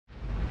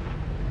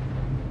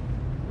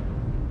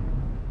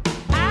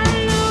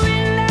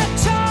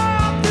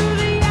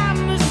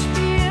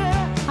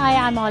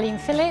I'm Arlene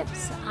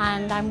Phillips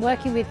and I'm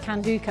working with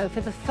Candoco for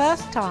the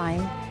first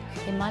time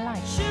in my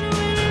life.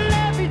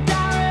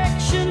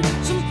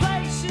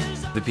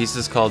 The piece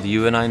is called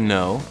You and I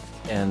Know,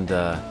 and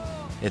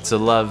it's a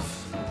love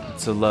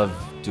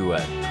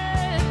duet.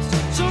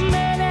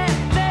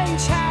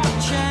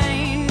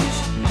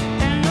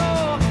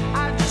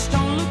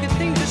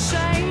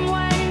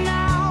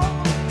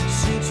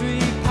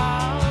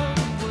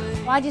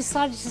 I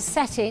decided to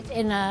set it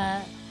in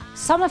a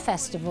summer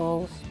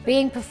festival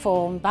being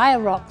performed by a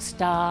rock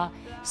star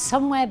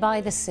somewhere by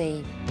the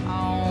sea.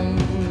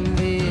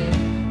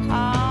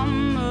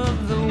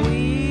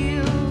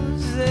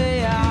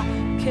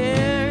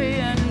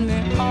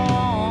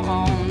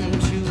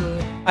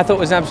 I thought it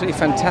was an absolutely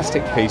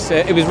fantastic piece.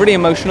 It was really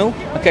emotional,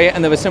 okay,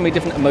 and there were so many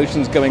different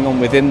emotions going on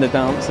within the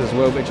dance as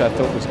well, which I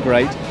thought was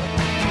great.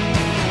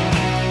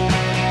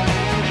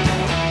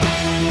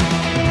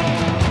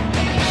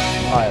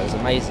 Oh, it was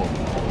amazing.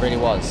 It really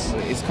was.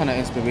 It's kind of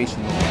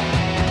inspirational.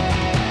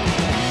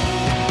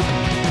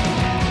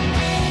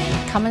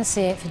 Come and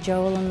see it for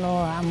Joel and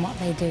Laura and what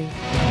they do.